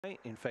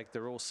In fact,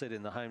 they're all set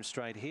in the home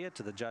straight here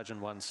to the Judge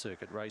and One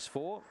circuit. Race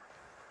 4.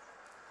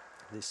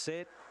 They're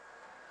set.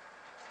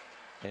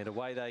 And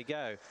away they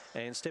go.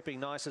 And stepping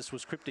nicest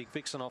was Cryptic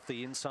Vixen off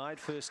the inside.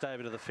 First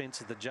over to the fence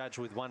at the Judge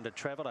with one to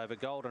travel over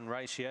Golden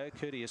Ratio.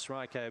 Courteous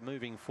Ryko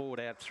moving forward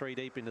out 3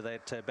 deep into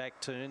that back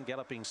turn.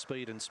 Galloping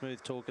Speed and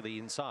Smooth Talk at the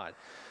inside.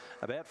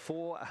 About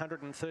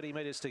 430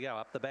 metres to go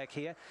up the back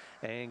here.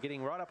 And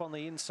getting right up on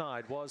the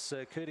inside was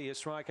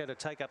Courteous Ryko to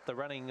take up the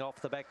running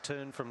off the back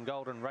turn from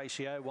Golden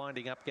Ratio.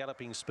 Winding up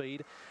Galloping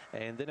Speed.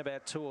 And then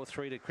about 2 or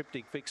 3 to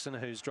Cryptic Vixen,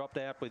 who's dropped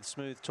out with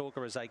Smooth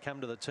Talker as they come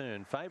to the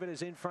turn. Favourite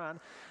is in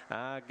front.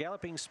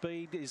 Galloping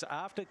Speed is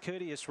after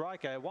Courteous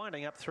Ryko,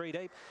 winding up 3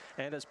 deep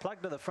and is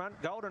plugged to the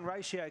front. Golden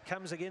Ratio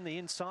comes again the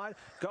inside.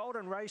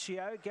 Golden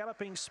Ratio,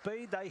 Galloping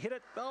Speed, they hit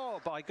it. Oh,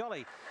 by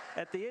golly.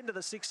 At the end of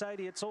the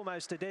 680, it's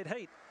almost a dead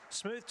heat.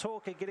 Smooth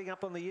Talker getting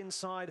up on the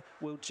inside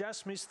will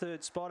just miss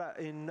third spotter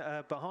in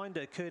behind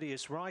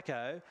Courteous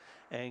Ryko,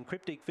 and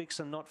Cryptic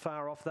Vixen not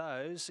far off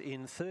those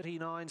in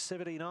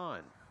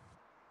 39.79.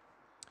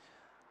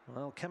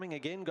 Well, coming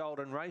again,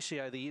 Golden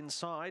Ratio, the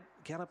inside.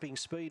 Galloping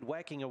Speed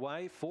whacking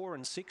away, 4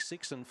 and 6,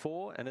 6 and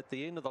 4. And at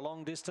the end of the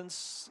long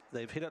distance,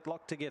 they've hit it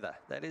locked together.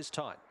 That is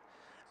tight.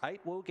 8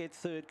 will get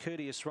third.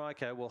 Courteous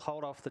Ryko will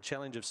hold off the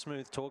challenge of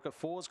Smooth Talker.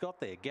 4's got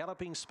there.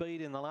 Galloping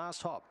Speed in the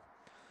last hop.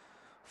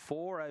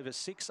 4 over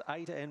 6,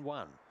 8 and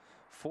 1.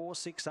 4,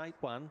 6, 8,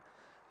 1.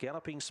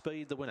 Galloping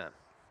Speed the winner.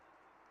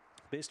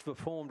 Best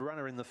performed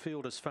runner in the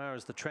field as far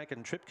as the track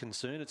and trip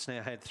concerned. It's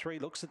now had 3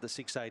 looks at the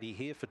 680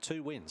 here for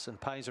 2 wins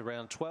and pays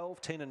around 12,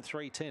 10 and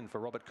 310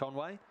 for Robert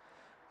Conway.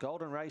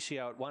 Golden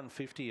Ratio at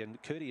 150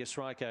 and Courteous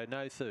Ryko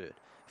no third.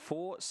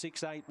 4,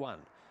 6, 8, 1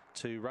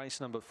 to race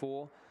number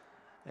 4,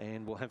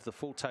 and we'll have the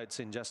full totes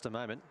in just a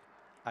moment.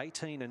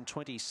 18 and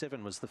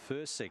 27 was the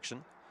first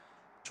section.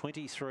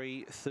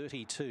 23,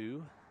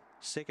 32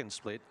 second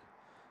split.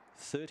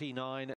 39